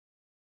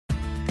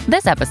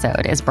This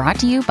episode is brought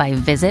to you by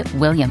Visit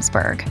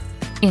Williamsburg.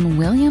 In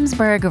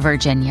Williamsburg,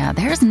 Virginia,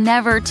 there's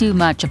never too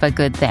much of a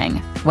good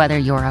thing. Whether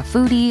you're a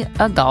foodie,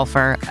 a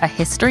golfer, a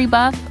history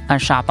buff, a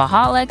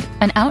shopaholic,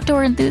 an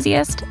outdoor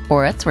enthusiast,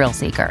 or a thrill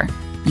seeker,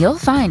 you'll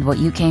find what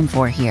you came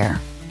for here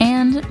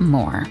and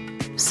more.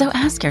 So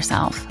ask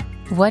yourself,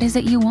 what is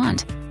it you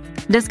want?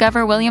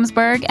 Discover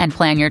Williamsburg and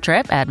plan your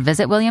trip at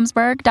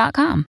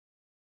visitwilliamsburg.com.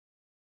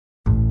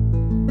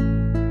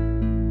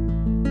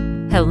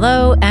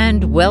 Hello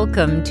and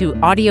welcome to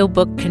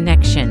Audiobook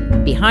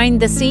Connection,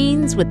 behind the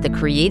scenes with the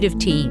creative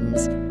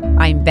teams.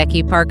 I'm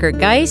Becky Parker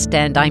Geist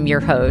and I'm your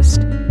host.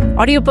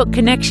 Audiobook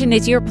Connection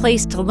is your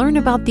place to learn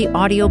about the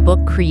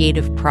audiobook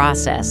creative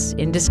process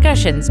in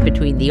discussions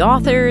between the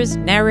authors,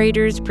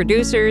 narrators,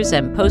 producers,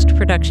 and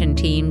post-production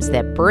teams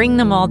that bring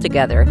them all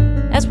together,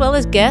 as well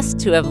as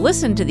guests who have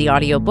listened to the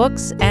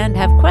audiobooks and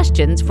have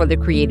questions for the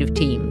creative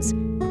teams.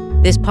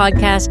 This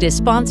podcast is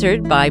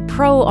sponsored by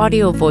Pro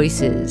Audio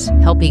Voices,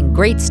 helping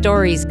great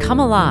stories come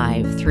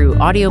alive through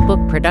audiobook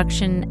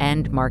production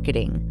and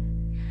marketing.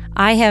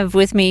 I have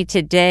with me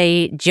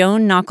today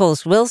Joan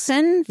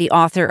Nockels-Wilson, the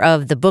author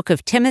of The Book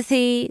of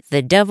Timothy,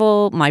 The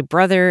Devil, My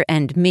Brother,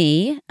 and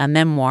Me, a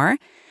memoir,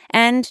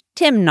 and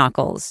Tim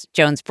Nockels,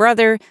 Joan's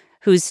brother,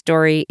 whose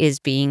story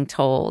is being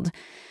told.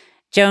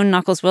 Joan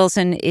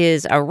Nockels-Wilson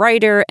is a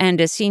writer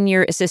and a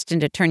senior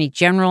assistant attorney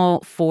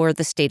general for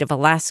the state of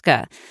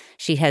Alaska.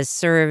 She has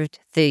served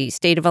the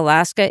state of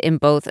Alaska in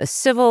both a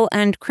civil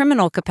and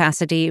criminal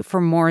capacity for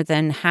more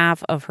than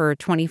half of her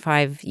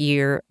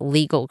 25-year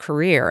legal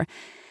career.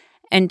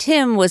 And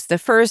Tim was the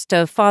first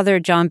of Father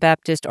John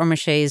Baptist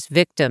Ormaché's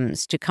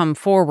victims to come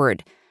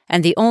forward,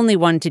 and the only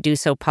one to do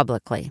so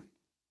publicly.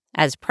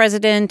 As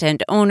president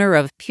and owner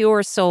of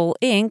Pure Soul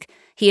Inc.,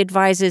 he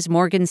advises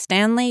Morgan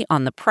Stanley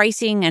on the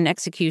pricing and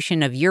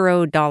execution of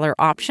euro-dollar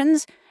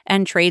options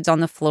and trades on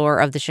the floor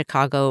of the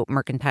Chicago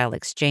Mercantile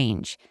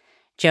Exchange.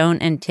 Joan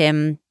and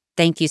Tim,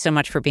 thank you so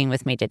much for being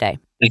with me today.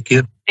 Thank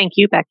you. Thank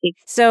you, Becky.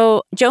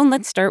 So, Joan,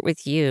 let's start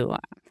with you.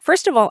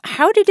 First of all,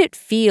 how did it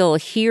feel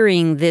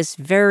hearing this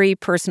very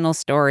personal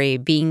story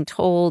being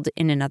told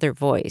in another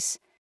voice?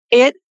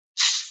 It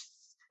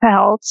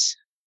felt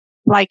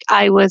like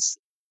I was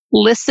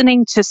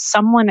listening to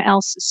someone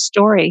else's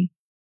story.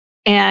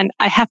 And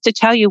I have to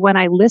tell you, when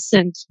I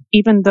listened,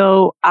 even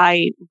though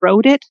I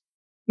wrote it,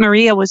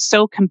 Maria was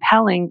so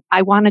compelling,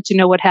 I wanted to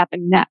know what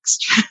happened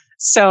next.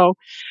 So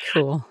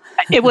cool.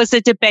 It was a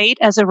debate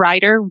as a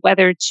writer,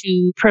 whether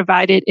to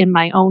provide it in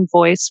my own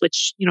voice,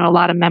 which, a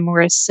lot of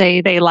memoirists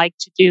say they like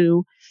to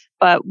do.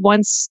 But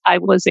once I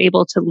was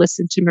able to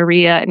listen to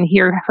Maria and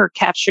hear her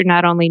capture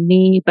not only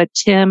me, but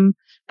Tim,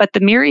 but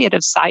the myriad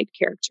of side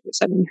characters,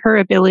 her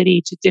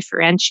ability to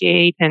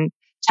differentiate and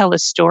tell a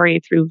story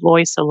through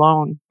voice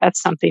alone,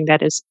 that's something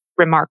that is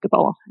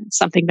remarkable and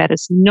something that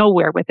is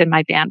nowhere within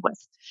my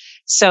bandwidth.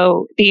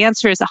 So the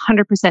answer is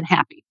 100%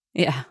 happy.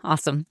 Yeah,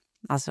 awesome.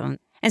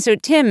 And so,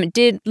 Tim,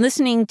 did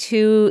listening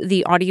to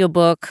the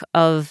audiobook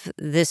of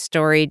this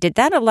story, did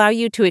that allow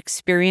you to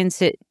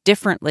experience it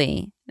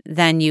differently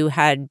than you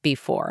had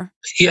before?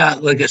 Yeah,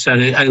 like I said,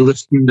 I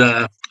listened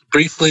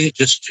briefly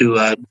just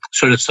to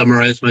sort of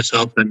summarize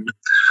myself and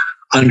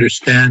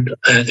understand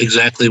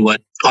exactly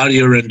what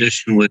audio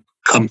rendition would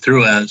come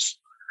through as.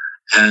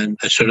 And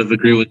I sort of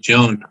agree with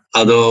Joan.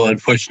 Although,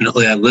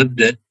 unfortunately, I lived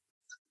it,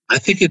 I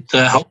think it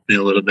helped me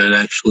a little bit,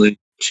 actually,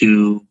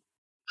 to,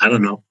 I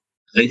don't know,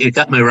 it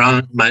got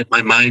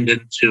my mind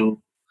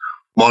into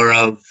more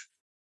of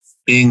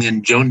being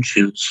in Joan's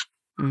shoes,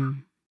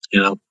 from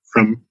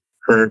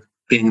her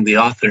being the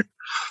author.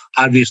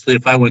 Obviously,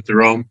 if I went to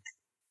Rome,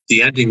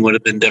 the ending would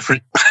have been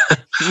different.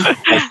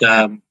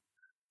 But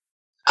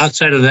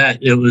outside of that,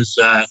 it was,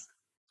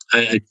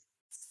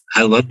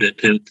 I loved it.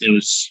 It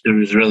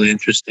was really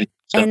interesting.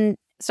 And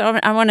so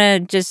I want to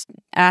just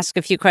ask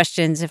a few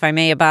questions, if I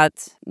may,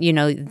 about,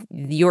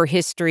 your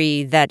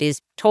history that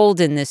is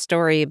told in this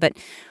story. But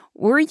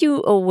were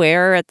you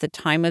aware at the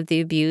time of the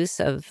abuse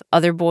of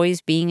other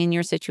boys being in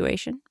your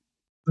situation?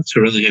 That's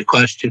a really good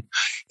question.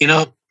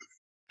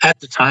 At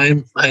the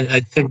time,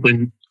 I think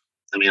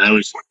I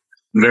was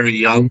very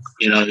young,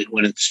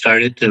 when it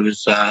started, it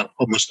was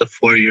almost a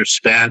 4-year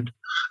span,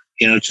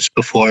 just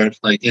before,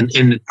 like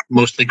in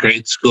mostly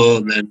grade school,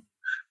 and then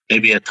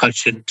maybe a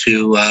touch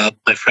into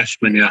my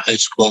freshman year of high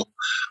school.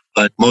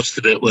 But most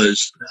of it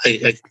was,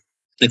 I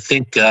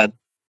think the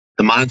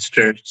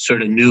monster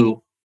sort of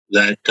knew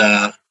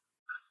that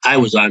I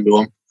was onto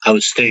him. I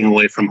was staying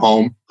away from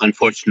home.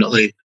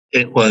 Unfortunately,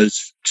 it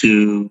was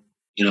to,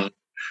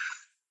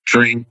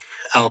 drink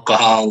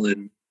alcohol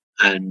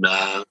and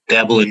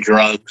dabble in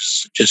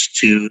drugs just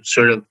to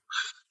sort of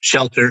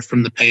shelter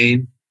from the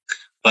pain.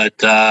 But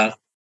I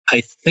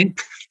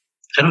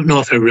don't know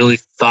if I really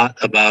thought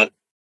about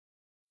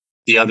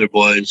the other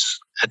boys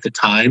at the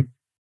time.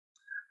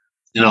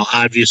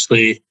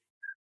 Obviously,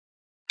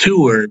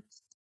 2 were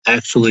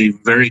actually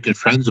very good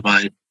friends of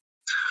mine.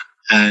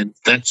 And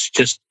that's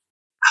just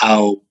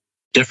how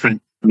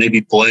different maybe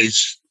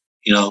boys,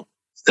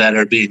 that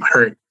are being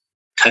hurt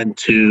tend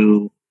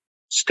to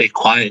stay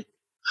quiet.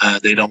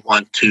 They don't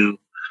want to,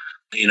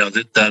 they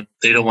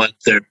don't want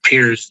their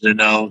peers to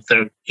know,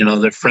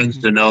 their friends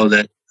to know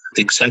that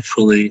things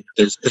sexually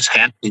is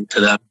happening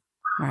to them.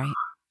 Right.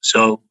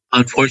 So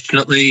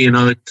unfortunately,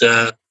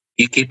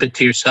 you keep it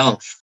to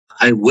yourself.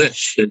 I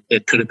wish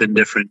it could have been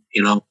different.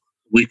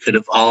 We could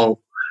have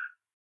all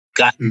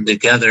gotten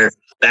together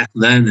back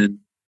then. And,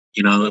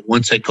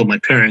 once I told my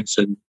parents,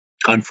 and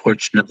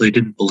unfortunately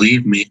didn't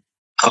believe me,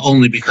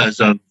 only because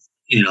of,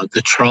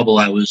 the trouble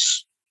I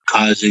was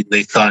causing.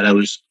 They thought I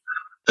was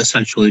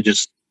essentially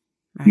just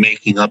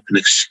making up an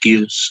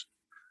excuse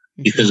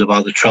because of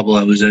all the trouble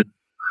I was in.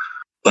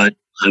 But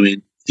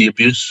the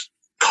abuse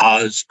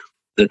caused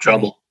the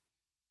trouble.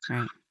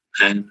 Right.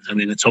 And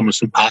it's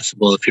almost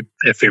impossible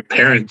if your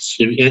parents,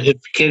 if you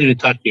can't even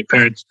talk to your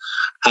parents,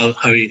 how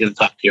are you going to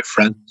talk to your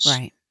friends?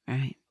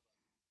 Right.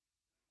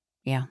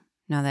 Yeah.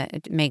 No, that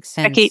it makes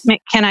sense. Becky,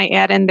 can I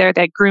add in there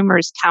that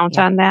groomers count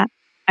on that?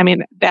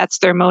 That's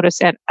their modus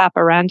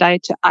operandi,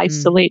 to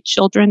isolate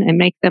children and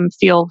make them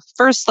feel,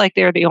 first, like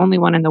they're the only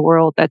one in the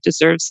world that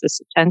deserves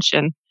this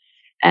attention.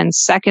 And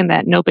second,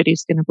 that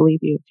nobody's going to believe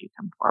you if you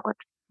come forward.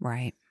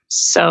 Right.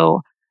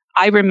 So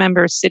I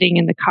remember sitting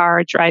in the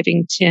car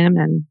driving Tim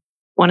and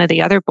one of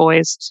the other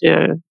boys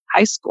to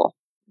high school,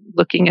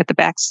 looking at the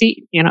back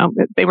seat.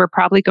 They were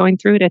probably going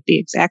through it at the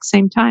exact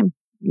same time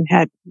and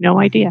had no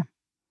idea.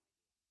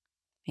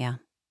 Yeah.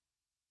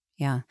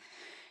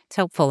 It's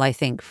helpful, I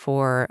think,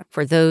 for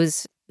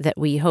those that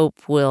we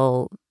hope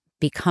will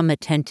become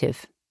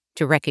attentive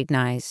to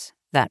recognize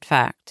that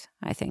fact,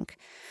 I think.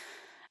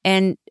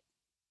 And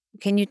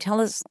can you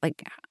tell us,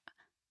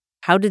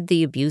 how did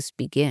the abuse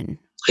begin?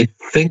 I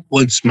think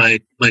once my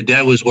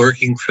dad was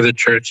working for the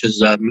church as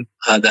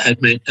the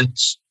head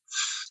maintenance,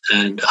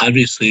 and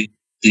obviously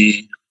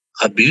the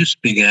abuse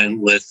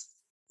began with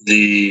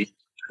getting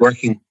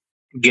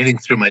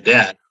through my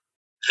dad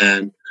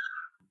and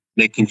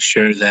making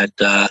sure that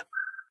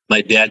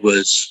my dad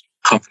was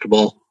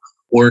comfortable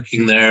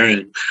working there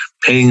and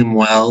paying him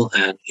well.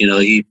 And,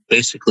 he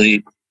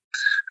basically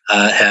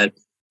had,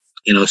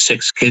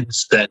 6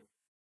 kids that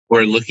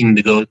were looking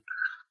to go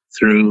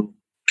through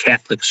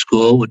Catholic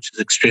school, which is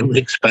extremely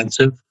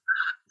expensive.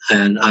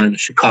 And on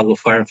Chicago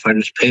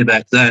firefighters' pay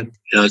back then,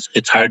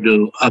 it's hard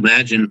to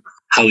imagine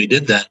how he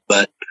did that,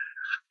 but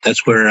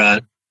that's where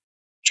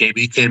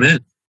JB came in.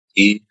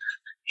 He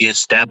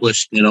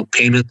established,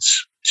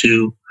 payments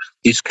to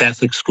these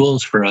Catholic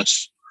schools for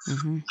us.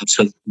 Mm-hmm.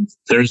 So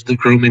there's the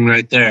grooming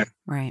right there.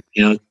 Right.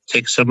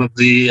 Take some of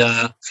the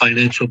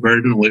financial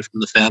burden away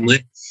from the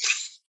family.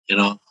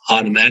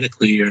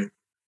 Automatically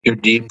you're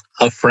deemed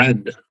a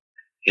friend.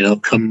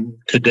 Come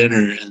to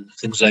dinner and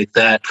things like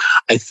that.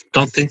 I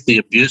don't think the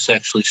abuse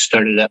actually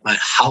started at my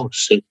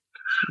house. It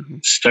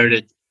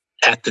started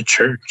at the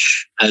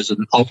church as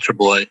an altar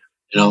boy.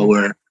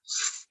 Where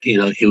he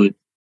would,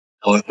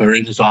 or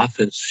in his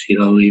office.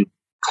 He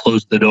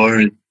closed the door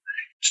and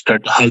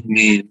start to hug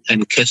me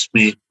and kiss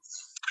me.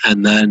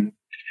 And then,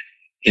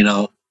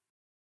 I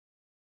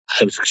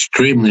was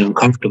extremely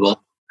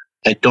uncomfortable.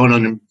 I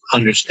don't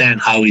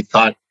understand how he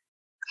thought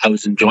I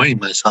was enjoying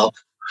myself.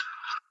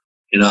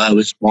 I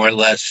was more or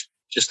less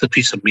just a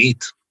piece of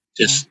meat,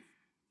 just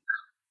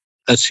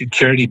a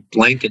security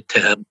blanket to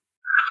him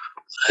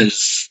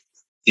is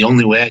the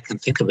only way I can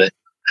think of it.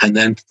 And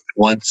then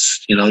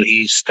once,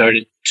 he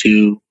started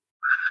to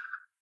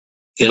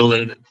get a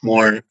little bit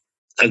more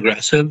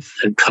aggressive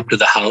and come to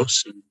the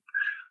house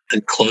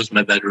and close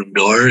my bedroom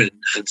door and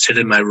sit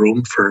in my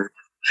room for,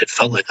 it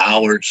felt like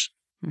hours.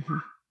 Mm-hmm.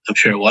 I'm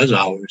sure it was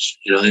hours.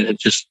 It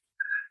just,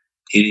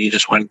 he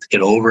just wanted to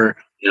get over.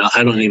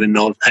 I don't even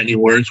know if any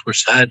words were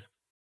said.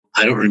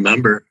 I don't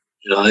remember.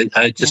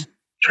 I just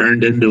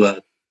turned into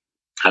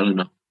I don't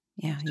know,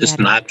 just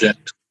an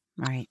object.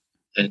 Right.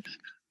 And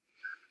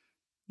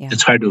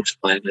it's hard to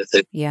explain, I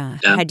think. Yeah.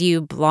 Had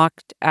you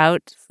blocked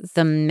out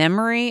the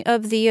memory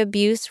of the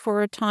abuse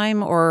for a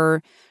time,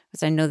 or,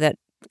 because I know that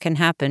can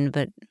happen,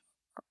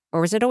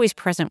 or was it always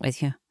present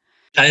with you?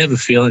 I have a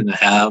feeling I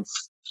have.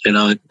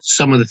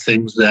 Some of the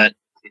things that,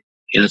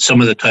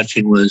 some of the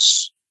touching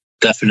was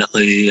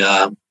definitely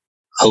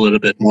a little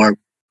bit more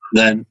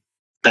than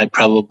I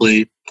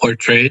probably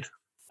portrayed,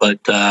 but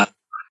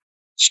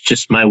it's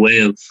just my way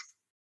of,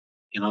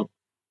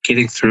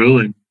 getting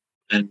through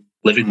and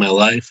living my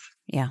life.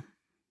 Yeah.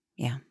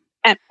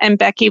 And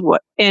Becky,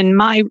 in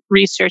my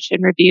research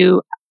and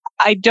review,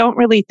 I don't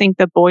really think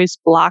the boys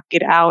block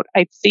it out.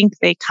 I think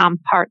they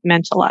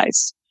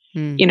compartmentalize.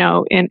 In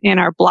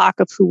our block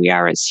of who we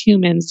are as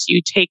humans,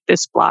 you take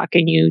this block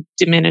and you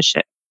diminish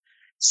it.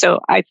 So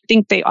I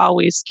think they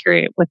always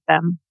carry it with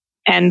them.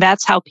 And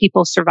that's how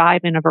people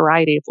survive in a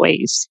variety of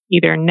ways,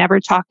 either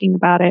never talking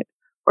about it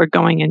or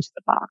going into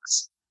the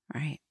box.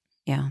 Right.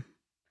 Yeah.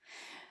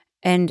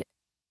 And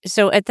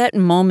so at that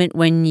moment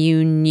when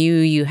you knew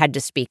you had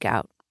to speak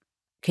out,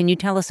 can you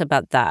tell us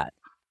about that?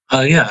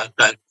 Yeah.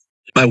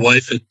 My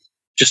wife had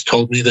just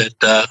told me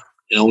that,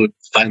 we're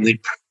finally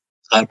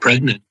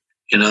pregnant,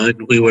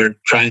 and we were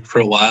trying for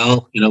a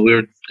while. We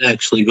were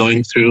actually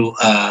going through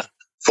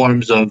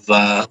forms of,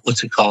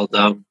 what's it called?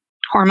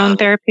 Hormone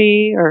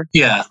therapy or?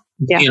 Yeah.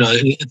 Yeah.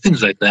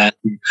 Things like that.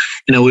 And,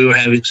 we were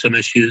having some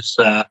issues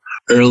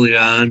early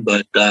on,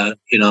 but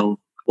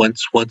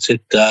once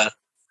it,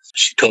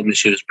 she told me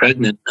she was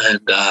pregnant,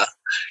 and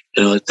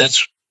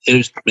it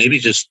was maybe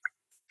just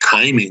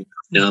timing.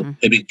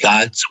 Maybe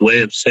God's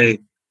way of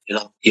saying,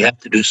 you have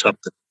to do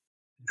something,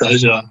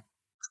 because all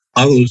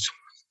those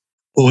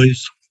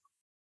boys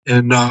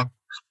in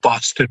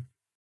Boston,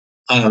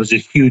 it was a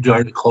huge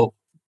article.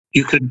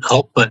 You couldn't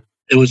help but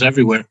it was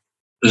everywhere. It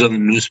was on the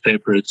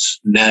newspaper. It's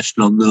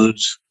national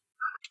news.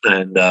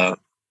 And I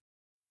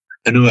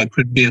knew I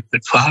couldn't be a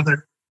good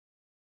father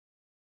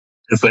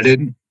if I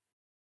didn't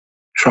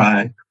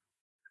try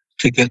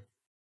to get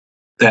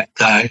that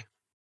guy,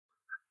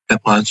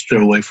 that monster,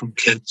 away from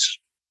kids.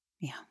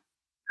 Yeah.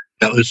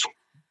 That was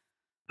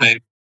my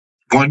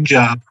one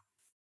job.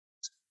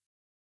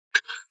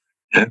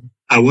 And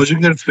I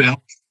wasn't going to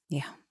fail.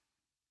 Yeah.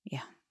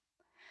 Yeah.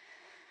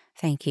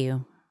 Thank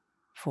you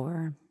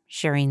for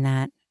sharing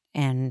that.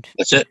 And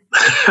that's it.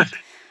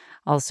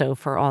 Also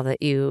for all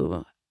that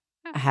you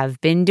have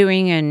been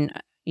doing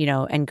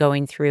and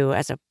going through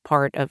as a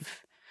part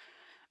of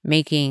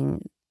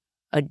making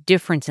a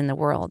difference in the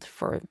world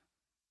for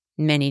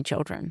many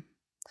children.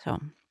 So,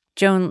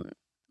 Joan,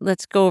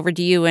 let's go over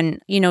to you.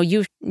 And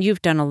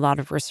you've done a lot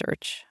of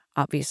research,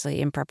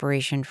 obviously, in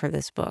preparation for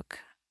this book,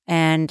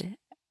 and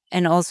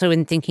also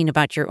in thinking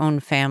about your own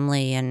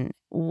family. And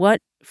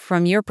what,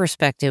 from your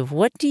perspective,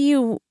 what do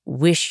you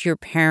wish your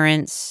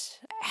parents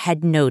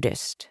had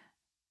noticed?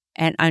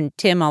 And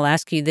Tim, I'll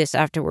ask you this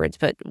afterwards,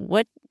 but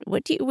what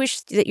do you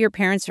wish that your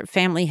parents or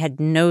family had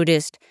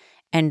noticed,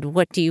 and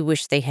what do you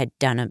wish they had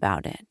done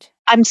about it?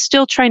 I'm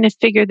still trying to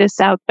figure this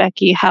out,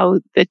 Becky, how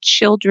the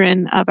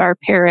children of our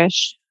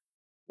parish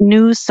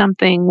knew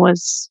something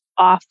was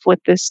off with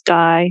this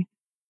guy,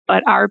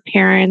 but our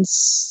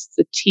parents,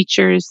 the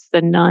teachers,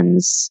 the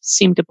nuns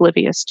seemed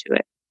oblivious to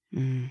it.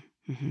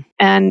 Mm-hmm.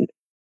 And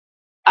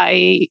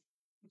I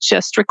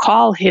just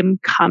recall him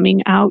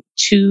coming out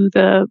to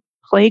the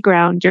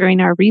playground during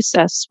our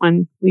recess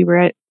when we were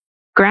at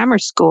grammar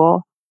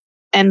school,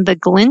 and the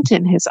glint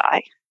in his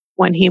eye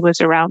when he was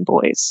around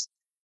boys,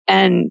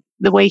 and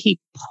the way he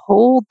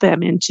pulled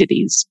them into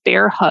these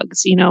bear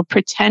hugs,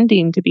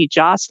 pretending to be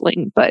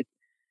jostling, but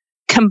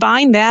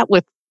combine that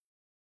with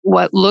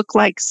what looked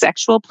like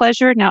sexual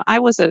pleasure. Now, I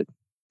was a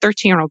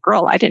 13-year-old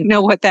girl. I didn't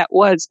know what that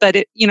was, but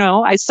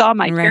I saw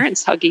my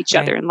parents hug each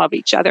other and love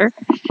each other.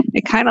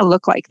 It kind of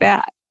looked like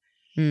that.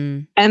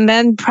 Mm. And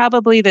then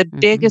probably the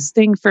biggest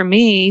thing for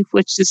me,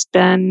 which has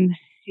been,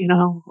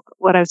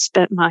 what I've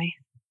spent my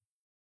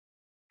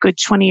good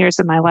 20 years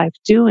of my life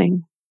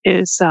doing,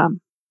 is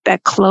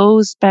that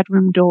closed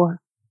bedroom door.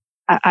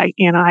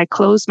 I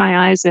close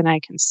my eyes and I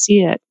can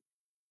see it.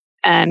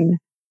 And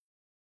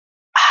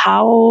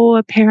how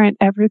a parent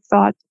ever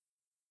thought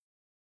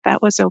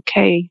that was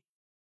okay,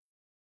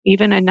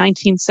 even a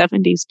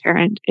 1970s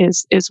parent,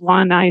 is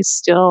one I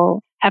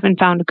still haven't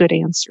found a good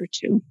answer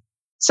to.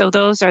 So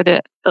those are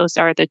the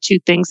two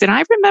things. And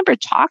I remember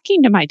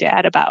talking to my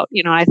dad about,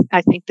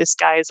 I think this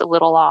guy is a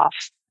little off,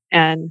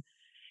 and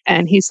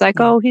he's like,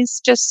 oh, he's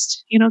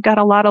just, got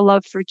a lot of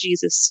love for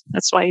Jesus.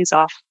 That's why he's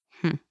off.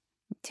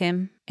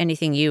 Tim,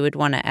 anything you would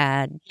want to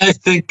add? I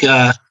think,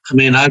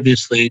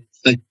 obviously,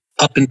 like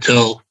up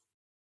until,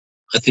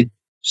 I think,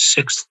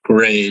 6th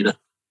grade.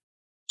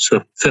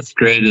 So 5th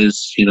grade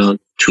is,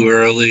 too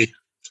early.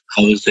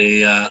 I was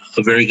a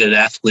very good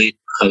athlete.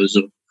 I was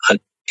a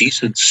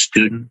decent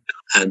student.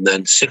 And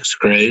then 6th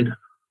grade,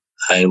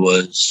 I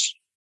was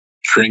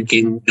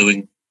drinking,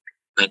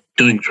 not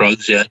doing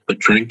drugs yet, but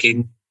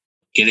drinking,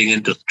 getting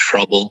into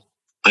trouble.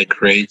 My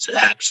grades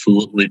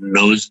absolutely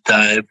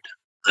nosedived.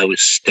 I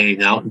was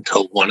staying out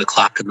until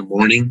 1:00 in the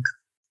morning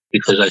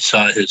because I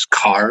saw his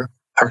car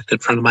parked in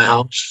front of my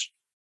house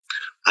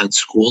on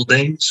school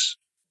days.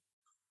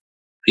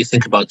 If you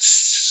think about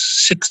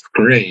 6th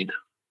grade,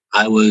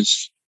 I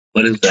was,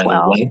 what is that?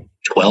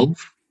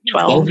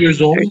 12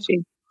 years old?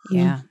 13.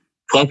 Yeah.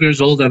 12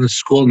 years old on a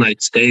school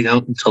night, staying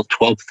out until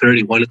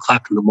 12:30,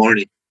 1:00 in the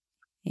morning.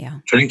 Yeah.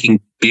 Drinking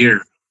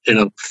beer in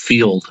a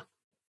field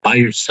by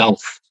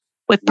yourself.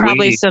 With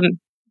probably some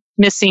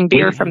missing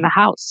beer from the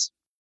house.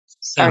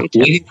 Sorry,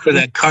 waiting for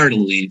that car to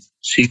leave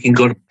so you can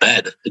go to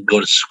bed and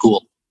go to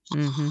school.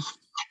 Mm-hmm.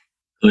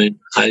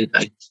 I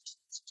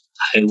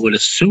would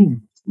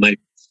assume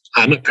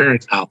I'm a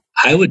parent now.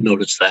 I would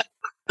notice that.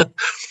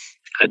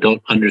 I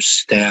don't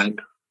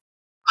understand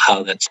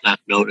how that's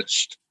not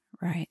noticed.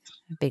 Right.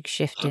 A big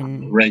shift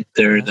in... right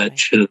there, that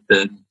should have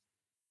been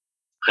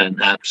an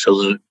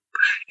absolute,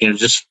 I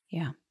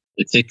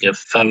think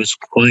if I was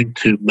going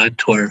to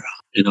mentor,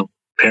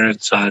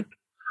 parents on,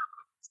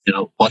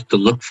 what to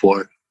look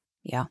for.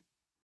 Yeah.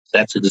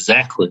 That's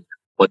exactly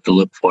what to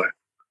look for.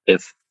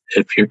 If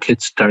your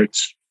kid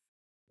starts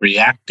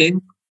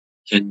reacting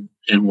in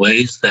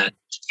ways that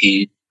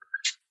he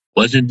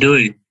wasn't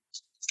doing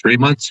 3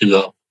 months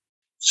ago,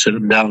 sit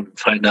him down and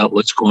find out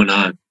what's going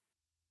on.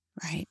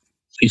 Right.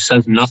 If he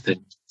says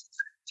nothing,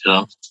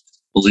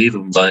 believe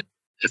him. But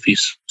if he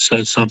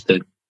says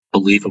something,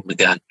 believe him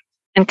again.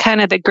 And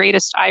kind of the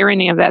greatest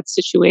irony of that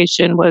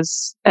situation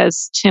was,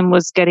 as Tim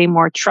was getting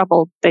more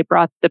troubled, they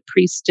brought the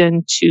priest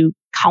in to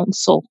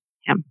counsel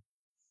him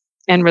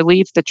and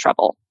relieve the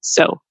trouble.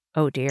 So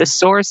oh dear, the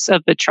source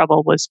of the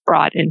trouble was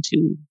brought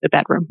into the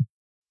bedroom.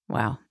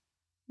 Wow.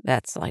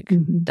 That's like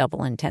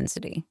double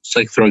intensity. It's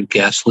like throwing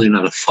gasoline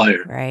on a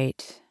fire.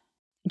 Right.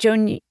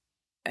 Joan,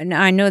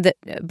 I know that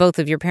both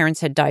of your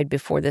parents had died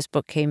before this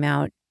book came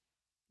out.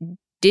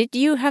 Did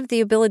you have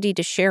the ability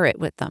to share it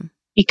with them?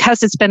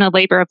 Because it's been a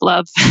labor of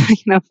love,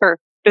 for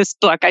this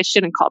book, I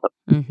shouldn't call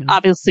it.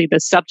 Obviously, the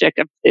subject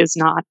is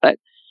not, but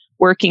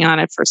working on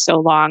it for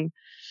so long.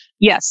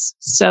 Yes.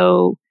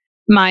 So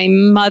my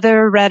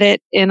mother read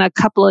it in a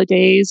couple of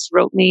days,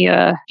 wrote me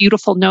a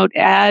beautiful note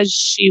as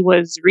she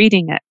was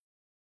reading it.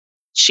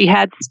 She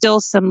had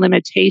still some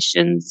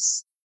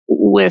limitations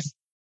with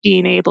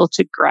being able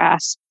to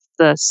grasp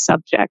the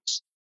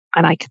subject.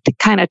 And I could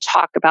kind of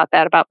talk about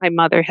that, about my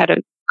mother had a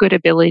good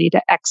ability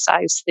to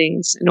excise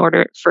things in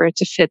order for it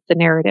to fit the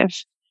narrative.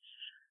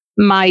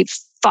 My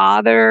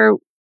father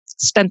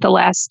spent the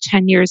last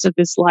 10 years of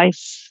his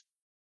life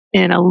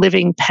in a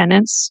living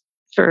penance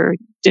for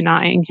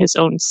denying his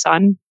own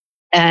son,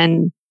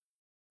 and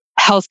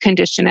health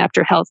condition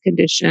after health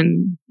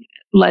condition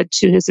led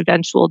to his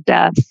eventual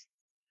death.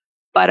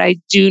 But I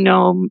do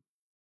know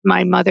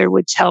my mother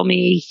would tell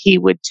me he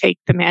would take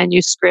the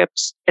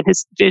manuscript and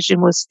his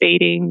vision was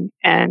fading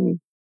and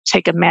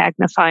take a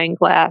magnifying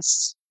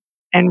glass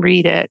and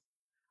read it.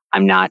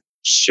 I'm not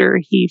sure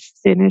he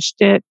finished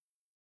it,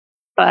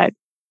 but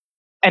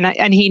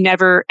and he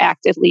never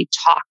actively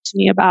talked to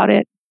me about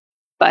it.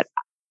 But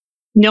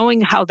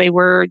knowing how they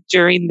were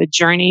during the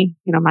journey,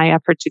 my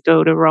effort to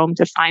go to Rome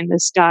to find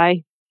this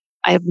guy,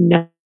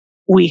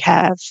 we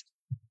have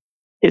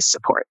his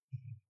support.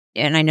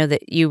 And I know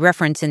that you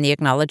reference in the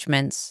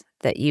acknowledgments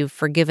that you've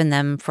forgiven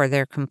them for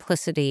their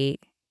complicity.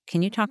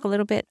 Can you talk a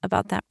little bit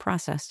about that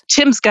process?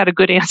 Tim's got a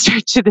good answer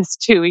to this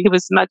too. He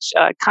was much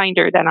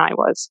kinder than I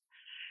was.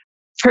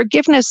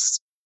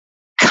 Forgiveness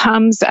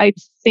comes, I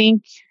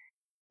think,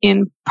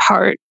 in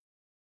part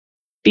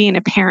being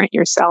a parent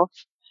yourself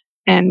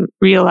and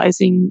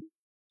realizing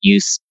you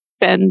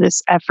spend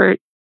this effort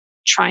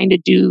trying to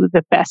do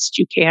the best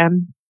you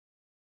can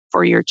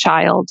for your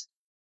child.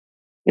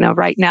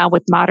 Right now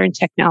with modern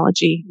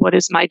technology, what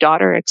is my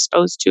daughter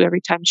exposed to every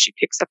time she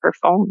picks up her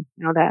phone?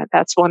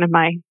 That's one of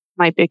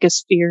my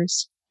biggest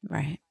fears.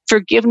 Right.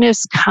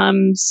 Forgiveness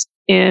comes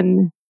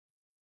in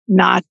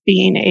not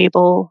being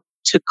able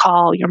to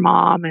call your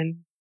mom and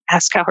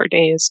ask how her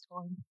day is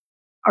going,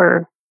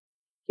 or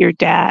your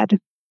dad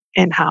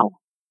and how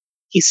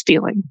he's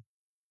feeling.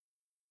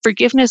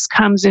 Forgiveness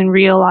comes in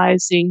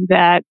realizing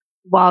that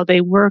while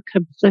they were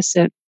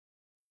complicit,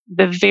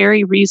 the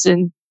very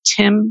reason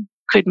Tim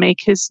could make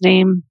his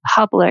name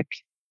public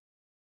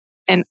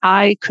and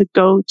I could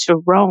go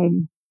to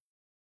Rome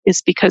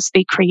is because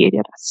they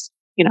created us.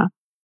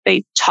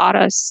 They taught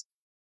us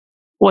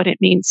what it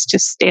means to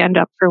stand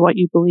up for what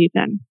you believe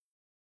in,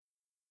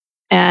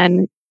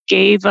 and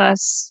gave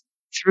us,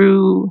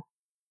 through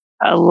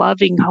a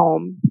loving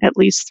home, at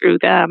least through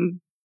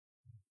them,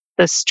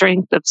 the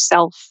strength of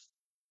self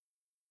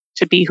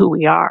to be who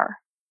we are.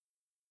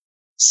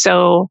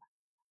 So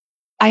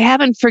I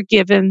haven't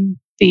forgiven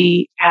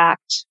the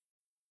act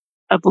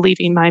of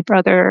leaving my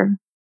brother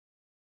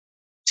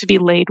to be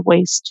laid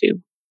waste to,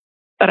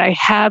 but I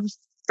have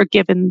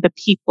forgiven the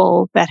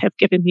people that have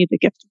given me the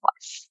gift of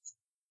life.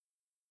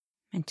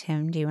 And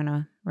Tim, do you want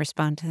to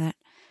respond to that?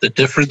 The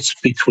difference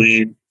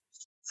between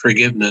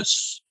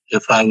forgiveness,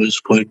 if I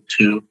was going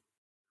to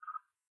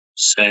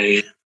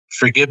say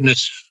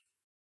forgiveness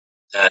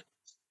that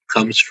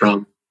comes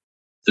from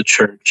the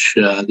church,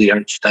 the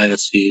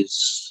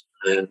archdiocese,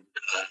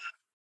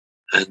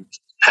 and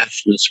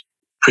passionist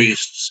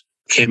priests,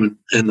 came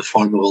in the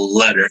form of a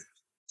letter,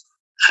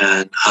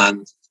 and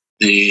on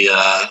the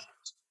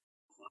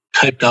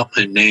typed out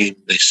my name,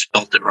 they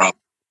spelled it wrong.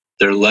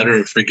 Their letter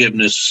of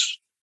forgiveness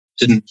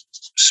didn't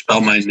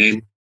spell my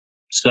name.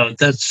 So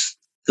that's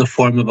the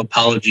form of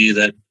apology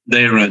that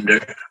they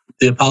render.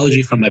 The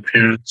apology from my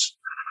parents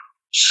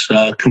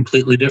is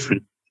completely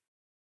different.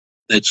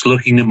 It's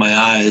looking in my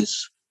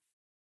eyes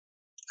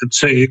and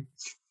saying,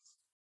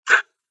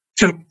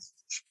 Tim,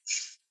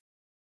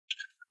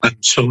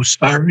 I'm so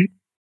sorry.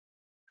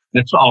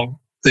 That's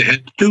all they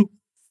had to do.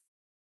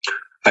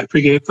 I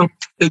forgave them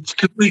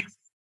instantly.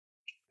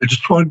 I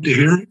just wanted to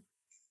hear it.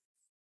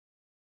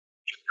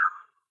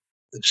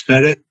 They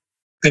said it.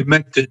 They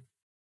meant it.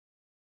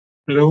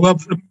 And I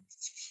love them.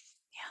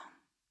 Yeah.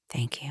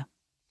 Thank you.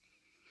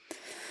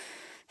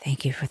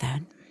 Thank you for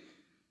that.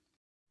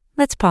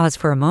 Let's pause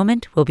for a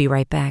moment. We'll be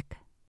right back.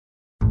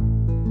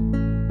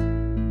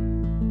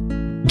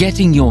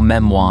 Getting your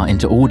memoir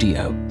into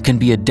audio can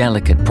be a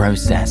delicate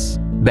process,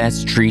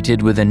 best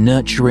treated with a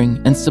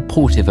nurturing and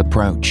supportive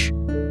approach.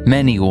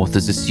 Many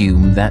authors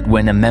assume that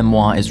when a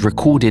memoir is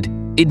recorded,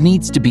 it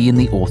needs to be in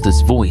the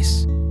author's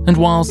voice. And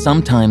while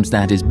sometimes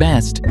that is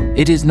best,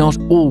 it is not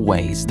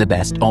always the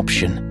best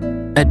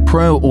option. At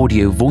Pro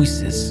Audio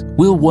Voices,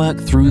 we'll work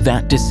through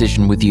that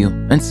decision with you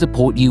and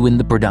support you in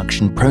the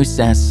production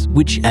process,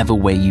 whichever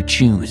way you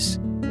choose.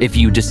 If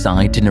you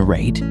decide to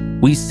narrate,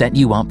 we set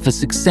you up for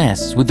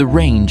success with a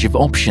range of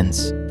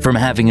options, from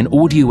having an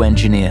audio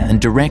engineer and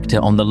director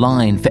on the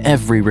line for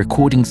every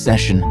recording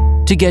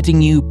session, to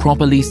getting you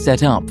properly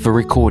set up for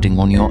recording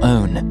on your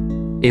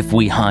own. If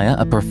we hire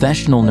a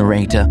professional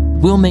narrator,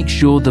 we'll make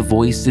sure the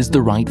voice is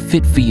the right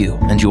fit for you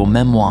and your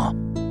memoir.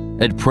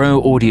 At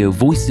Pro Audio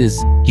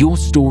Voices, your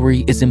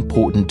story is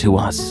important to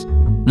us.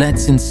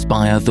 Let's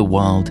inspire the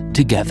world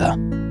together.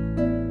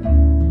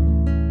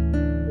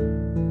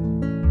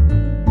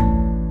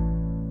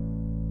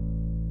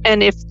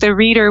 And if the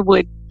reader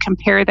would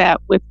compare that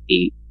with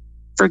the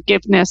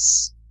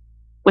forgiveness,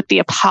 with the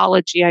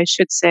apology, I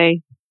should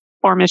say,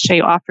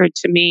 Pormache offered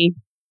to me,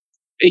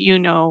 you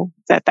know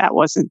that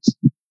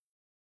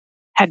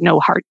had no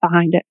heart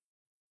behind it.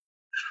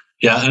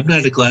 Yeah, I'm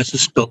not a glass of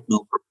spilt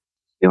milk.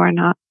 You are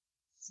not.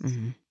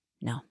 Mm-hmm.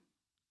 No.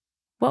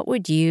 What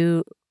would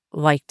you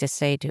like to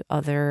say to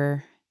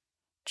other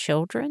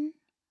children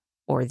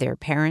or their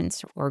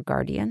parents or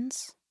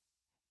guardians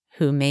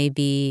who may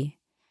be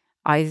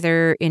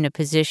either in a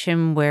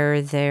position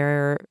where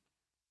there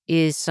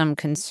is some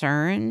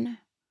concern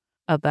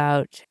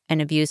about an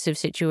abusive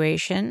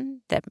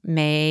situation that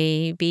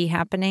may be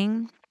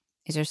happening?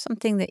 Is there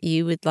something that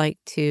you would like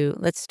to,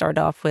 let's start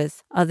off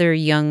with other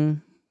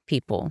young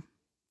people.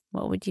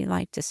 What would you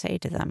like to say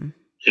to them?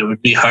 It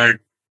would be hard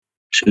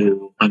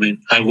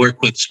I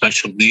work with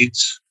special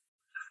needs.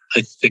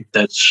 I think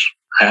that's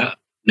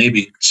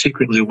maybe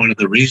secretly one of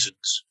the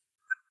reasons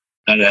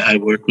that I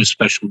work with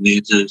special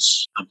needs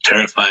is I'm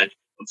terrified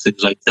of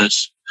things like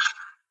this.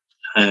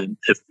 And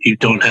if you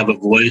don't have a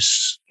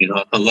voice,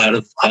 a lot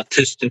of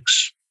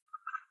autistics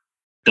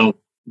don't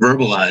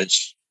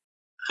verbalize.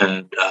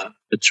 And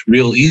it's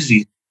real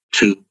easy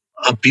to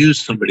abuse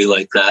somebody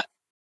like that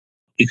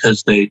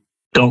because they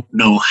don't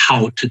know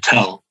how to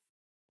tell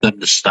them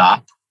to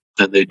stop,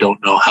 and they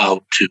don't know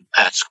how to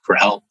ask for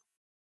help.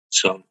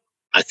 So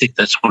I think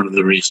that's one of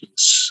the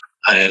reasons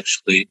I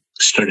actually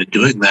started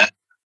doing that,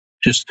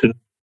 just to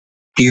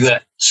be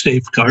that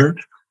safeguard.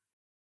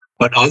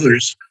 But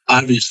others,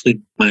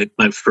 obviously, my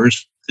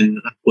first thing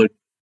would,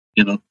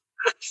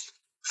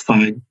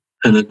 find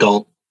an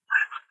adult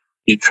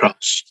you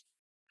trust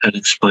and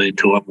explain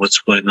to them what's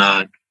going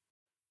on.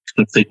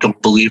 If they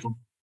don't believe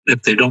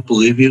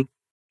you,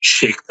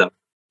 shake them,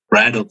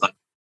 rattle them,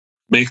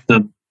 make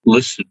them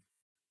listen,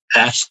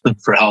 ask them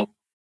for help.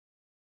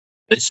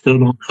 They still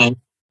don't help,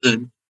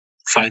 then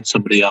find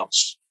somebody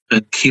else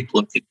and keep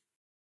looking.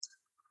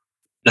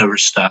 Never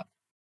stop.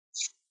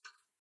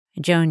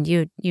 Joan,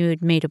 you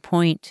had made a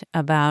point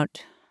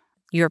about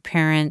your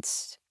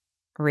parents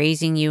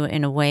raising you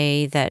in a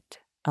way that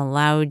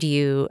allowed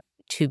you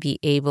to be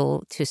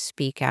able to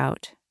speak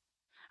out.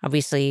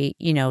 Obviously,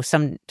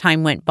 some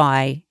time went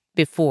by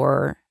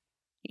before,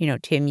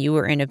 Tim, you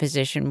were in a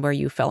position where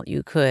you felt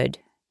you could.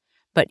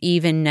 But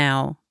even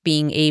now,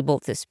 being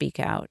able to speak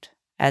out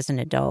as an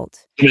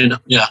adult. I know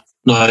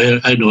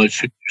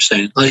what you're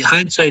saying. Like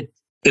hindsight,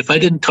 if I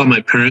didn't tell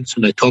my parents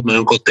and I told my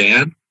Uncle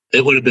Dan,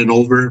 it would have been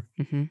over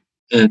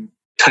in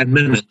 10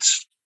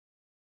 minutes.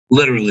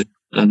 Literally.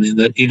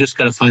 That you just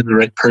got to find the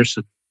right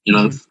person.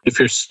 If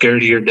you're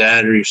scared of your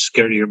dad or you're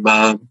scared of your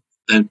mom,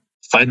 then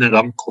find that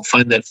uncle,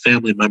 find that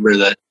family member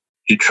that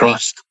you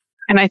trust.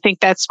 And I think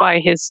that's why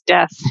his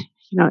death,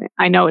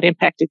 I know it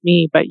impacted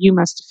me, but you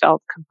must have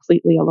felt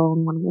completely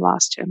alone when we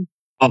lost him.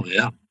 Oh,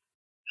 yeah.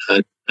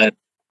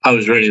 I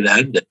was ready to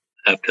end it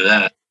after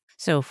that.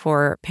 So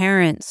for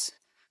parents,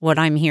 what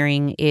I'm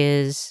hearing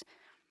is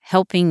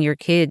helping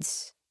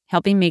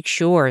make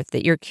sure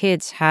that your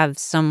kids have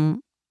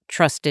some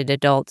trusted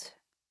adult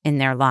in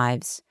their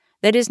lives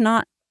that is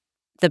not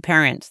the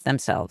parents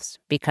themselves,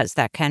 because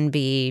that can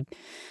be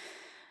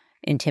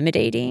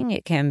intimidating.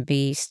 It can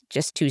be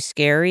just too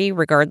scary,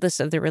 regardless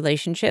of the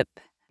relationship.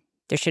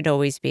 There should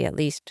always be at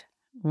least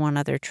one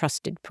other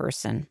trusted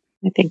person.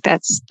 I think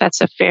that's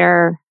a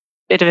fair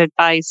bit of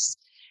advice.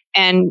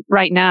 And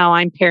right now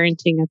I'm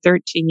parenting a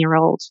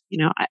 13-year-old,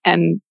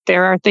 and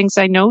there are things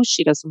I know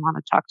she doesn't want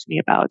to talk to me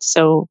about.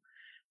 So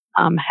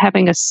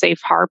having a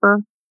safe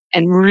harbor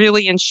and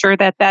really ensure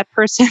that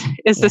person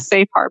is a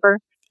safe harbor.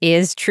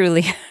 Is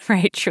truly,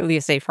 right, truly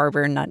a safe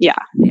harbor. Yeah.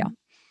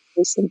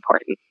 It's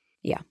important.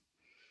 Yeah.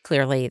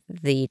 Clearly,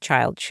 the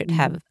child should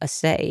have a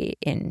say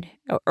in,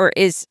 or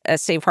is a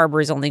safe harbor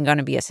is only going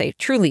to be a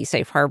truly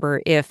safe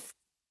harbor if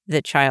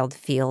the child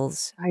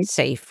feels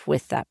safe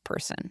with that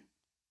person.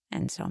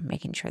 And so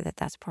making sure that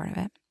that's part of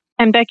it.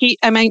 And Becky,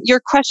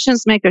 your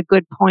questions make a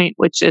good point,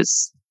 which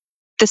is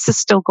this is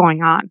still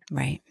going on.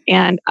 Right.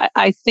 And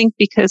I think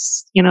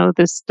because,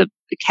 the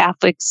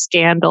Catholic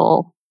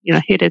scandal,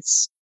 hit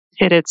its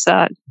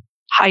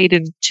height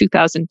in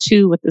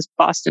 2002 with this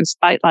Boston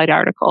Spotlight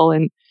article,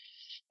 and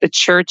the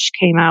church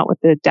came out with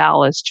the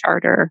Dallas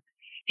Charter.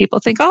 People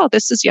think, oh,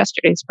 this is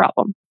yesterday's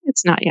problem.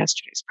 It's not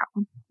yesterday's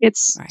problem.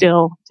 It's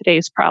still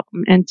today's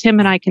problem. And Tim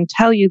and I can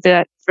tell you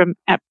that from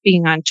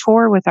being on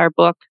tour with our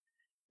book,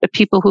 the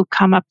people who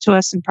come up to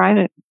us in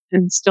private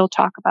and still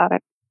talk about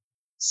it.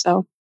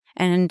 So,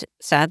 and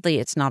sadly,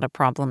 it's not a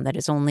problem that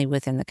is only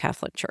within the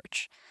Catholic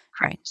Church.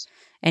 Right?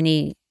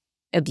 Any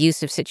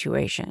abusive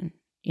situation,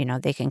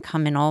 they can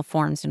come in all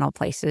forms, in all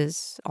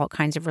places, all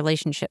kinds of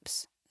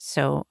relationships.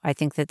 So I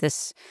think that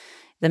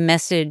the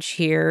message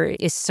here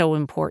is so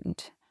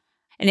important.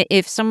 And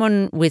if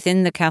someone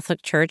within the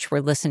Catholic Church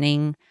were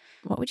listening,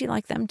 what would you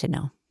like them to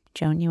know?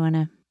 Joan, you want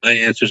to? My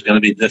answer is going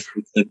to be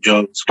different than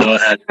Joan's. Go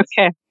ahead.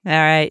 Okay. All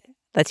right.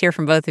 Let's hear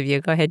from both of you.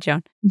 Go ahead,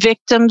 Joan.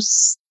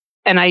 Victims,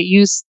 and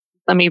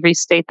let me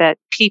restate that,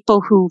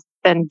 people who've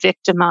been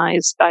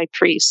victimized by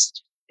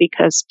priests,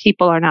 because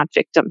people are not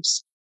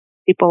victims.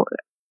 People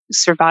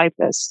survive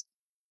this.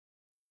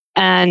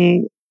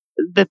 And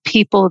the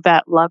people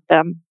that love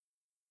them.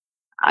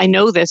 I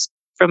know this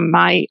from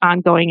my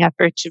ongoing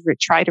effort to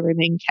try to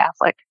remain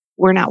Catholic.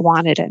 We're not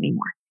wanted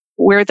anymore.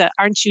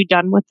 Aren't you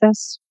done with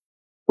this?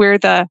 We're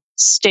the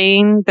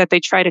stain that they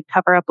try to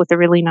cover up with a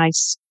really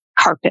nice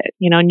carpet,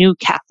 new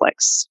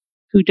Catholics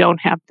who don't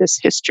have this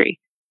history.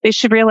 They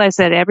should realize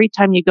that every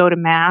time you go to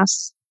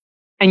Mass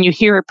and you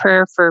hear a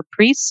prayer for a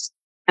priest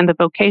and the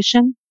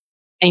vocation,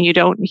 and you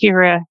don't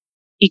hear a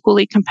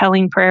equally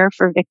compelling prayer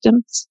for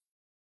victims,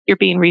 you're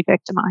being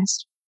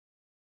re-victimized.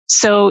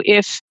 So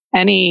if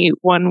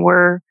anyone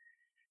were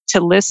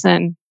to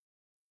listen,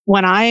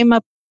 when I'm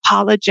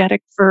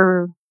apologetic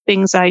for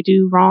things I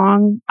do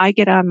wrong, I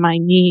get on my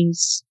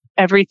knees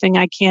everything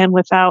I can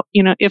without,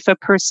 if a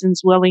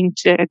person's willing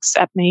to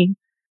accept me,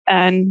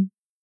 and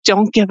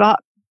don't give up.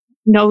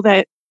 Know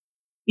that,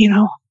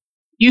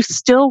 you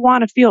still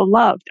want to feel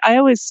loved. I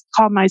always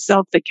call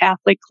myself the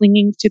Catholic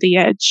clinging to the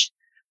edge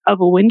of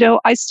a window.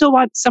 I still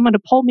want someone to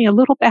pull me a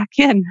little back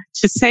in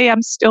to say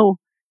I'm still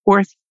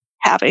worth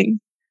having.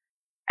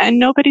 And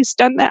nobody's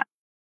done that.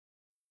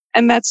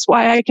 And that's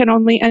why I can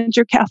only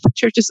enter Catholic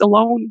churches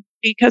alone,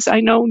 because I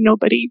know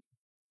nobody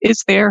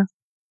is there.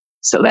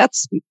 So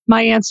that's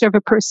my answer of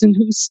a person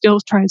who still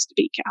tries to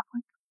be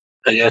Catholic.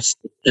 I guess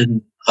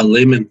in a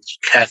layman's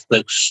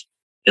Catholic's,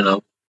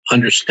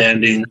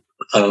 understanding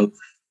of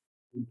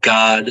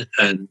God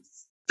and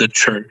the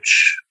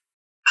church,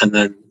 and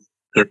then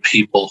their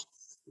people,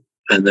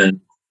 and then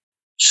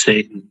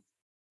Satan,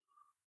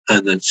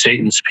 and then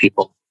Satan's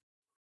people.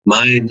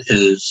 Mine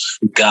is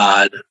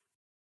God,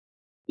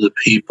 the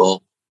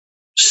people,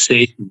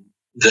 Satan,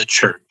 the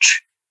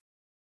church,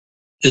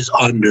 is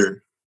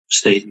under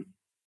Satan.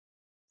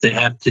 They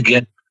have to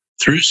get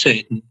through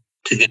Satan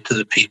to get to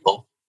the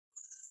people.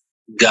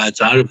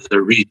 God's out of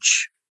their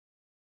reach.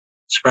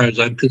 As far as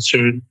I'm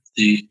concerned,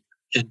 the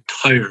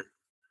entire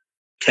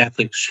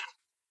Catholic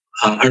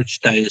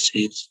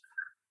archdiocese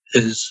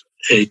is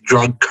a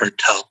drug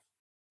cartel.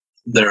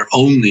 Their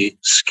only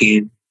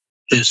scheme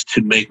is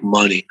to make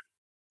money.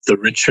 The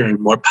richer and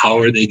more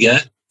power they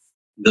get,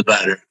 the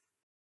better.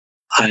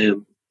 I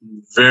am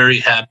very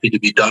happy to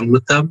be done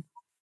with them.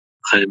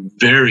 I'm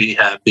very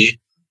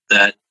happy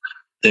that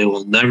they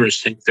will never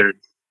sink their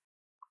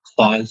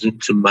claws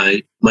into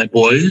my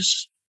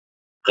boys.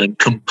 I'm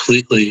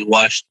completely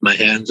washed my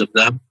hands of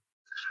them.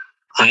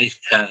 I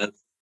have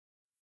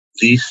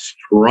the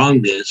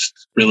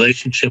strongest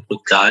relationship with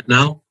God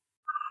now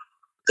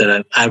that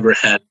I've ever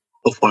had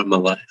before in my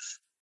life.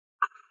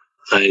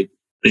 I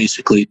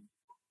basically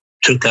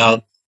took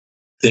out,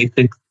 they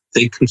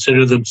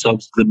consider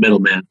themselves the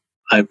middleman.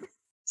 I've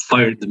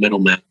fired the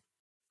middleman.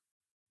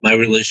 My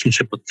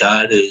relationship with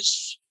God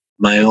is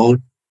my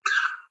own.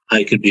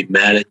 I could be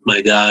mad at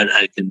my God.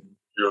 I can,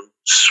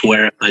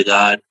 swear at my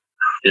God,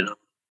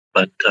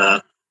 but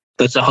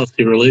that's a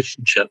healthy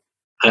relationship.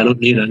 I don't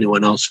need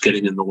anyone else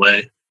getting in the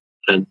way.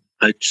 And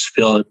I just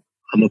feel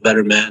I'm a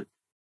better man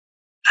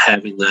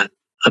having that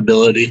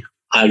ability.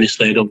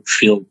 Obviously, I don't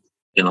feel,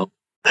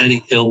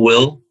 any ill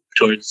will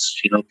towards,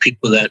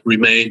 people that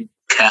remain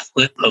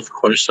Catholic. Of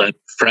course, I'm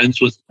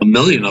friends with a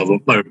million of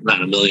them, or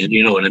not a million,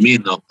 you know what I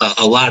mean, though.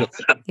 A lot of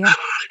them. Yeah.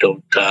 I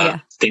don't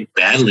think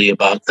badly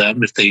about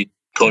them. If they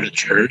go to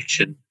church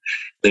and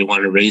they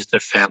want to raise their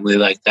family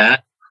like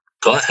that,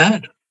 go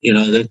ahead.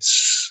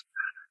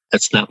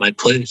 That's not my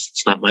place.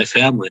 It's not my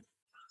family.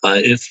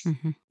 If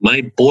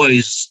my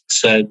boys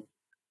said,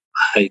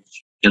 I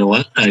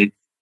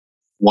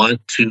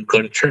want to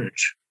go to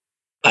church,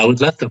 I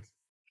would let them.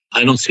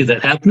 I don't see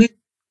that happening,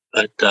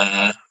 but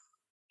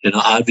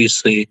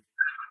obviously,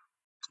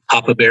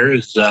 Papa Bear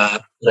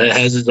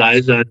has his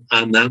eyes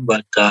on them,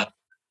 but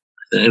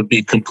it would be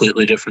a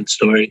completely different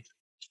story.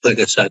 Like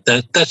I said,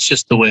 that's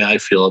just the way I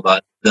feel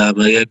about them.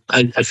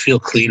 I feel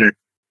cleaner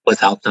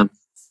without them.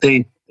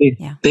 They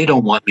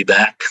don't want me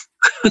back.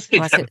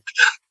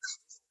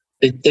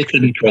 They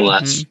couldn't care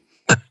less.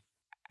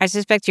 I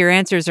suspect your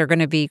answers are going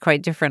to be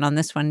quite different on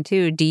this one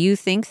too. Do you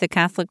think the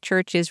Catholic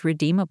Church is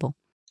redeemable?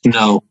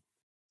 No,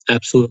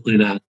 absolutely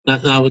not.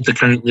 Not with the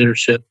current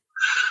leadership.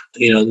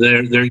 They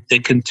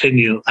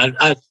continue.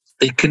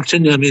 They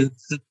continue. I mean,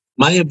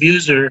 my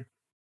abuser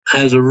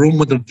has a room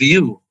with a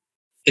view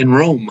in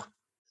Rome.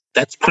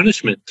 That's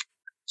punishment.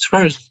 As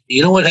far as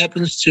what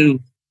happens to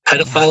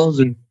pedophiles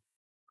in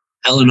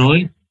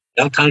Illinois,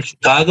 Downtown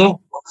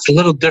Chicago, it's a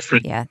little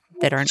different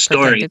that aren't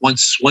story.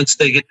 protected. Once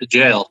they get to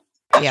jail,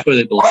 that's where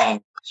they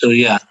belong. So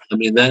yeah, I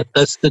mean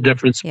that's the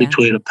difference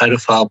between a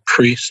pedophile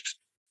priest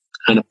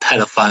and a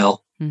pedophile.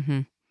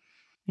 Mm-hmm.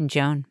 And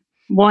Joan?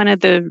 One of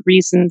the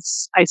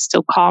reasons I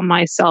still call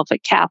myself a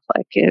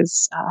Catholic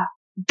is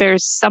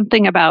there's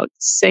something about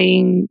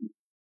saying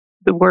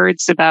the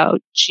words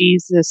about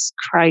Jesus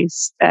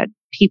Christ that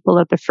people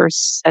of the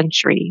first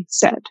century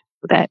said,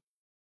 that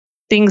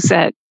things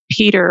that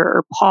Peter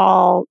or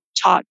Paul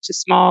taught to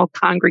small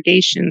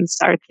congregations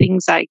are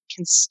things I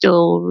can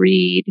still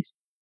read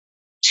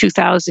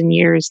 2,000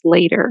 years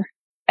later.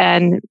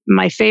 And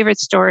my favorite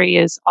story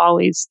is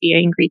always the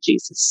angry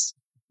Jesus,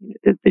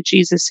 the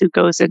Jesus who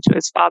goes into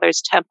his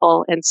Father's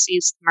temple and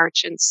sees the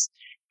merchants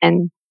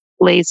and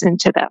lays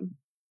into them.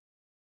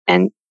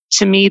 And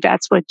to me,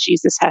 that's what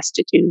Jesus has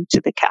to do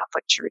to the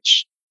Catholic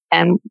Church.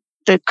 And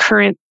the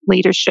current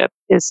leadership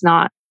is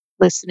not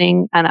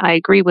listening. And I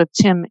agree with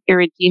Tim,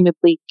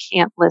 irredeemably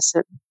can't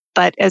listen.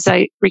 But as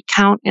I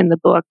recount in the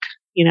book,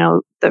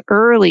 the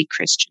early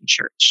Christian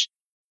church,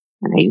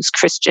 and I use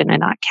Christian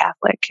and not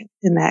Catholic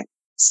in that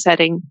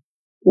setting,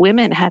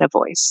 women had a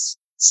voice,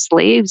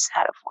 slaves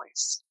had a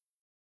voice.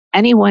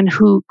 Anyone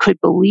who could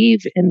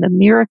believe in the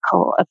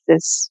miracle of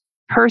this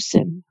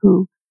person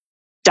who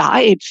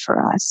died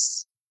for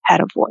us had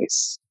a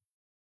voice.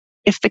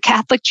 If the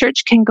Catholic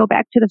Church can go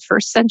back to the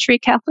first century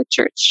Catholic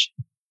Church,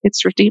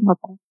 it's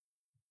redeemable.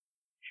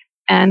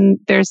 And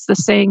there's the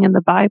saying in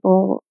the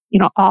Bible,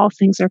 all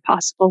things are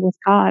possible with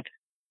God.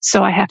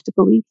 So I have to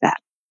believe that.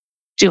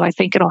 Do I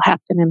think it'll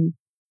happen in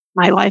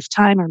my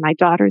lifetime or my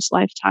daughter's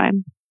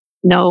lifetime?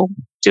 No.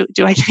 Do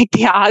I think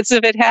the odds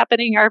of it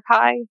happening are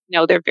high?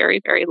 No, they're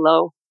very, very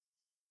low.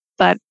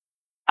 But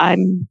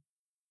I'm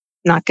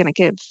not going to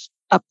give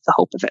up the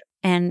hope of it.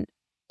 And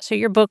so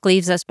your book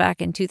leaves us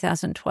back in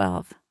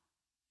 2012.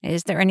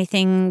 Is there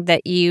anything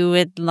that you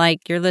would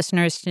like your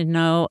listeners to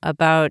know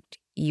about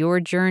your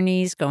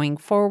journeys going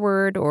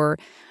forward, or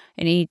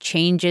any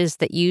changes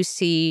that you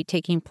see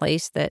taking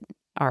place that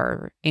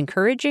are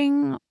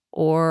encouraging,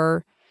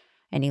 or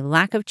any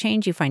lack of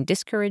change you find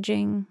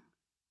discouraging?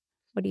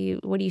 What are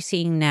you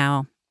seeing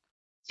now?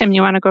 Tim,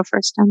 you want to go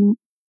first on that?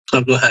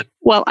 So go ahead.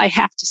 Well, I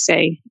have to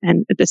say,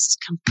 and this is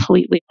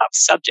completely off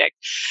subject,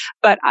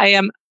 but I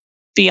am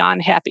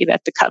beyond happy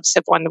that the Cubs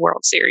have won the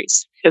World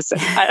Series, because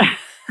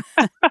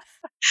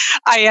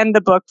I end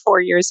the book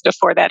 4 years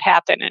before that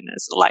happened, and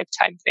as a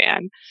lifetime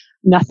fan,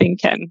 nothing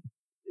can,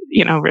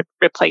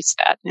 replace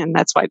that, and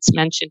that's why it's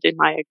mentioned in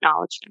my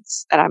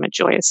acknowledgments that I'm a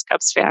joyous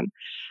Cubs fan.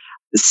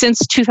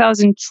 Since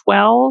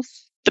 2012,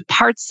 the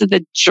parts of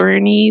the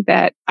journey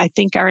that I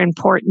think are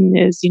important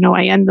is,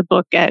 I end the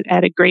book at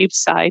a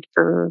graveside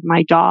for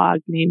my dog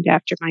named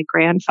after my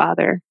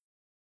grandfather.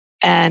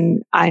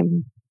 And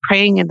I'm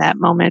praying in that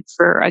moment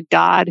for a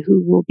God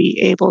who will be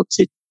able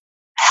to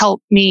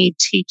help me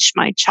teach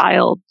my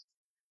child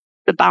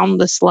the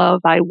boundless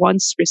love I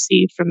once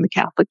received from the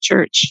Catholic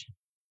Church.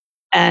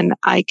 And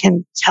I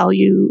can tell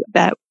you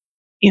that,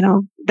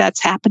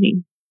 that's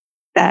happening,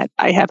 that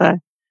I have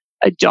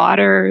a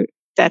daughter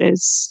that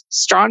is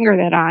stronger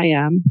than I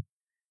am,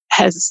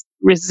 has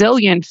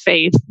resilient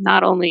faith,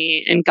 not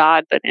only in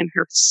God, but in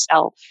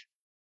herself.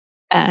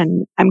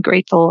 And I'm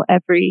grateful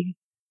every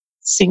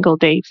single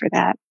day for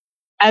that.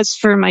 As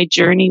for my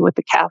journey with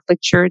the Catholic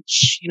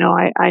Church,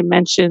 I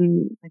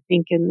mentioned, I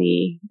think in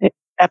the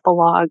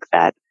epilogue,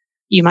 that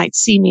you might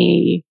see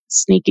me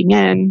sneaking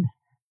in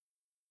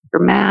for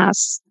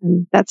Mass,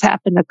 and that's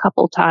happened a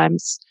couple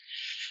times.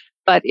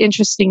 But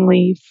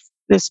interestingly,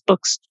 this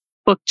book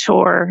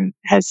tour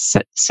has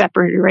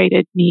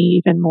separated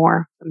me even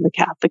more from the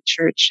Catholic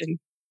Church. And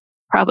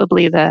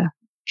probably the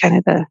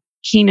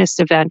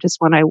keenest event is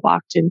when I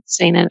walked in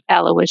St.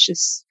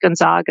 Aloysius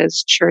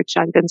Gonzaga's church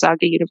on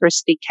Gonzaga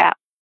University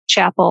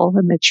Chapel,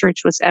 and the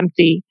church was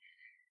empty.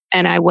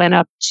 And I went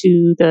up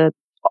to the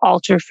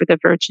altar for the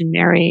Virgin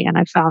Mary, and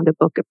I found a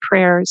book of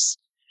prayers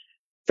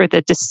for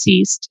the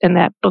deceased. And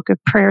that book of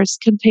prayers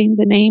contained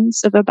the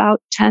names of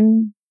about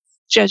 10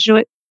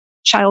 Jesuit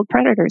child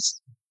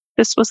predators.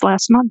 This was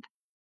last month.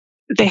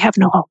 They have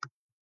no hope.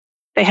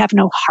 They have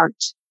no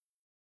heart.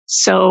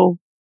 So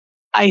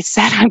I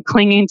said, I'm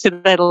clinging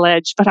to that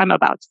ledge, but I'm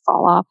about to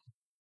fall off.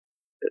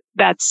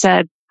 That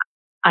said,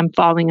 I'm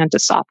falling onto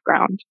soft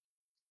ground,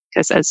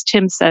 because as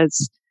Tim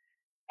says,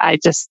 I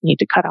just need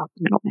to cut out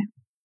the middleman.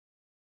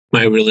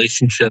 My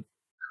relationship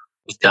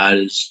with God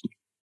is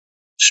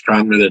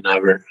stronger than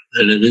ever.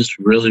 And it is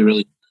really,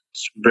 really,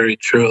 it's very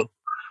true.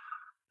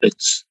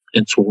 It's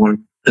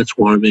warm. It's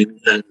warming.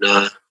 And,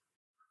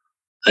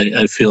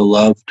 I feel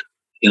loved.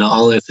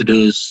 All I have to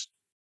do is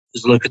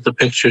look at the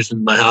pictures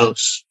in my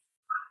house,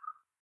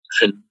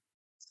 and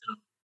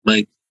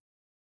my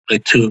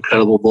two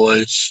incredible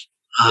boys,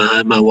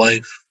 and my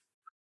wife.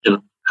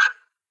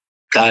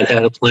 God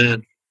had a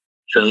plan.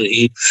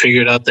 He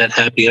figured out that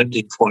happy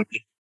ending for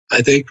me.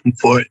 I thank him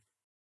for it.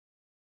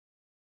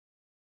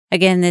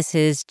 Again, this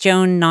is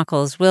Joan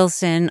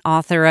Nockels-Wilson,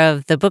 author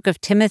of The Book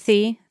of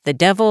Timothy, The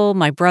Devil,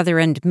 My Brother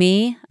and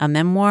Me, a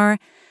memoir,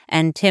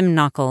 and Tim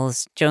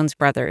Nockels, Joan's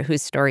brother,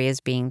 whose story is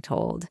being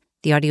told.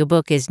 The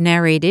audiobook is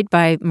narrated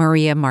by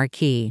Maria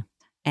Marquis.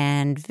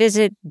 And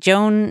visit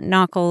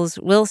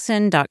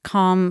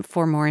joannockelswilson.com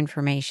for more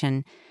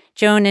information.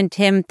 Joan and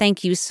Tim,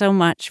 thank you so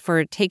much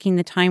for taking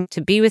the time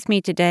to be with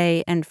me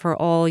today and for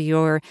all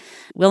your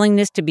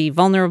willingness to be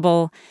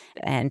vulnerable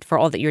and for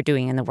all that you're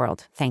doing in the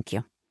world. Thank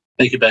you.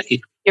 Thank you,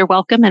 Becky. You're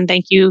welcome, and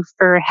thank you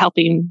for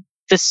helping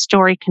this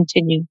story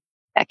continue,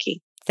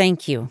 Becky.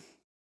 Thank you.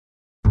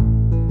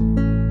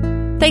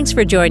 Thanks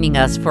for joining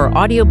us for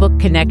Audiobook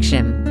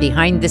Connection,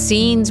 behind the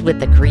scenes with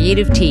the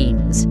creative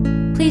teams.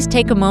 Please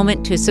take a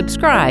moment to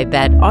subscribe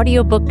at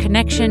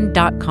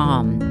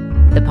audiobookconnection.com.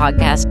 The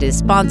podcast is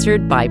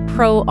sponsored by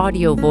Pro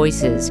Audio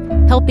Voices,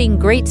 helping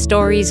great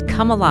stories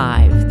come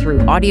alive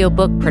through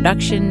audiobook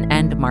production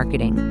and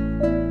marketing.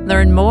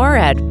 Learn more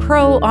at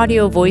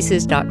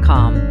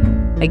proaudiovoices.com.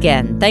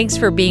 Again, thanks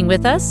for being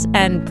with us,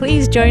 and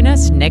please join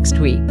us next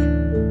week.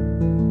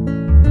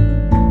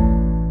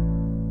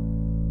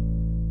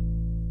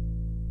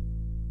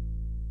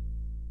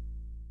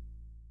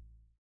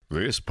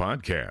 This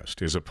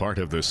podcast is a part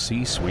of the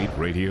C-Suite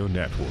Radio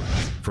Network.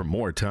 For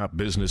more top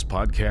business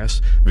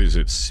podcasts,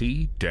 visit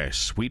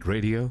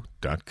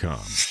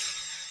c-suiteradio.com.